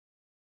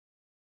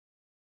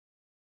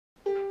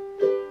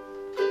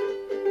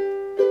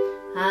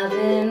I've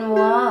been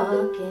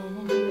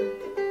walking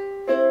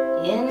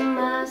in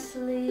my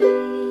sleep,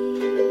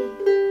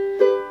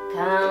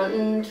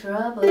 counting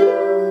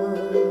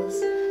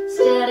troubles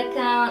instead of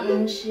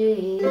counting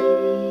sheep.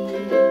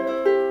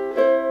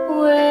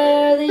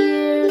 Where the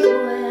years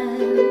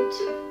went,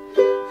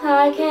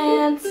 I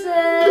can't say.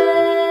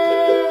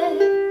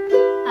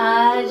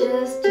 I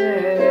just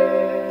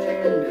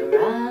turned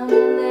around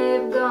and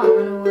they've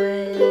gone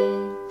away.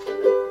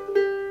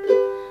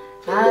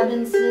 I've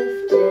been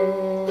sifting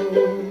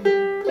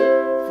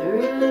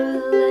through the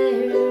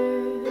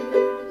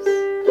layers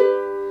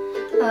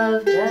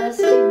of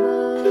dusty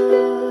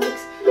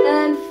books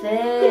and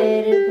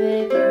faded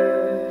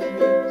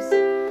papers.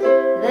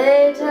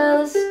 They tell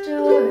a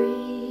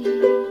story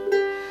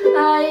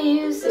I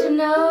used to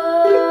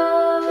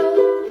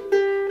know,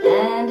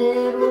 and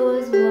it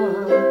was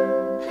one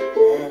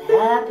that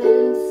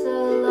happened so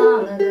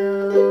long ago.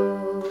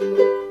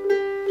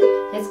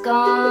 It's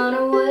gone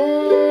away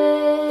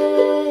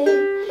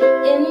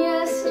in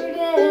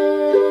yesterday,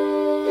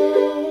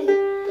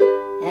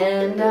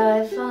 and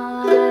I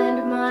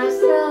find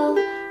myself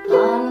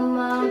on the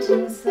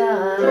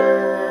mountainside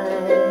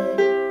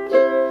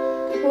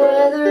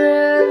where the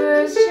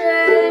rivers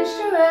change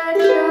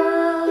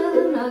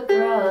direction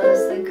across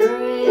the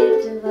great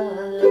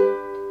divide.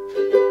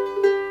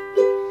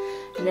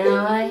 Now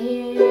I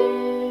hear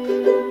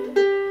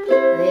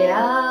the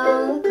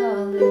owl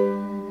calling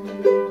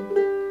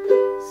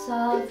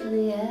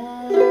softly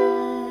as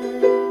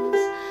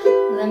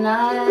the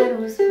night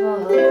was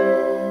falling,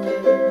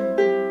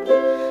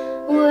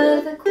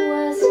 with a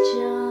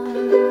question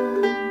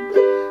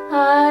I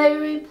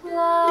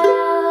replied,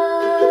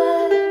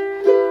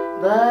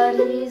 but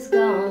he's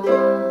gone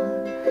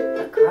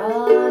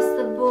across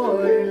the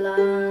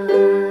borderline.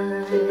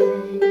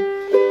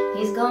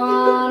 He's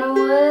gone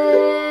away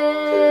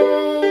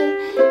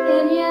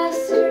in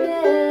yesterday,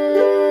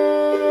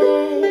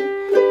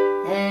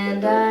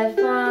 and I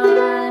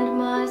find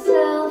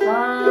myself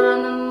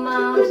on the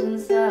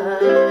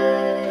mountainside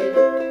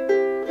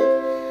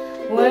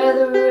where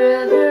the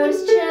rivers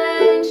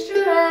change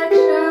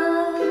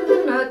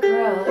direction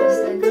across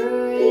the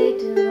great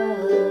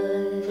divide.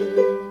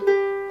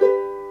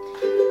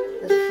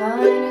 The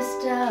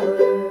finest hour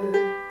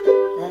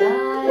that I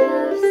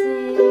have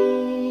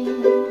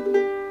seen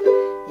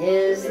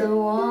is the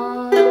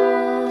one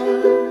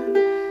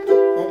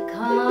that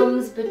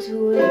comes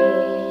between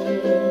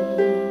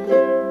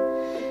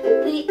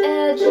the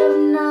edge of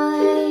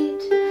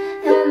night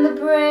and the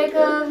break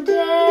of day.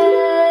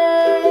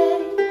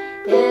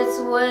 It's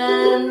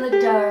when the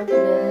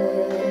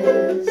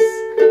darkness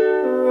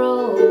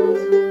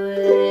rolls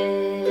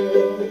away.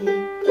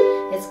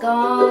 It's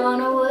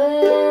gone away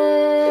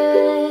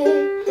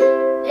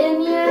in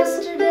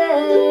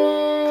yesterday,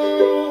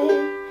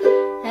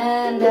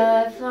 and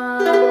I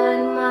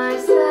find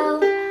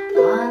myself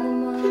on the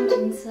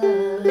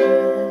mountainside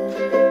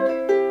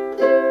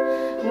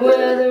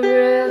where the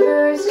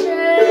rivers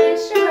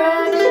change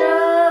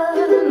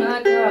direction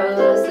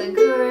across the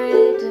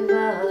great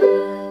divide.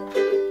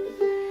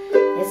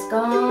 It's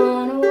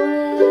gone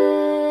away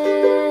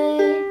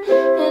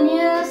in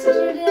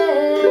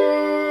yesterday,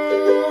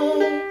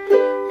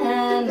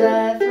 and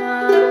I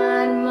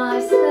find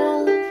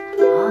myself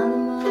on the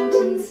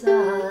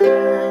mountainside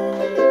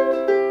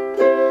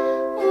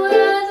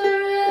where the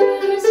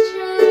rivers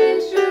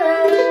change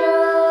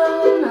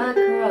direction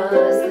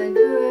across the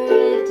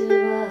great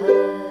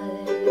divide.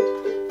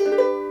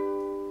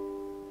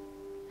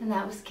 And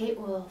that was Kate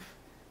Wolf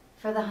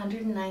for the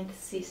 109th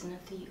season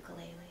of the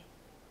ukulele.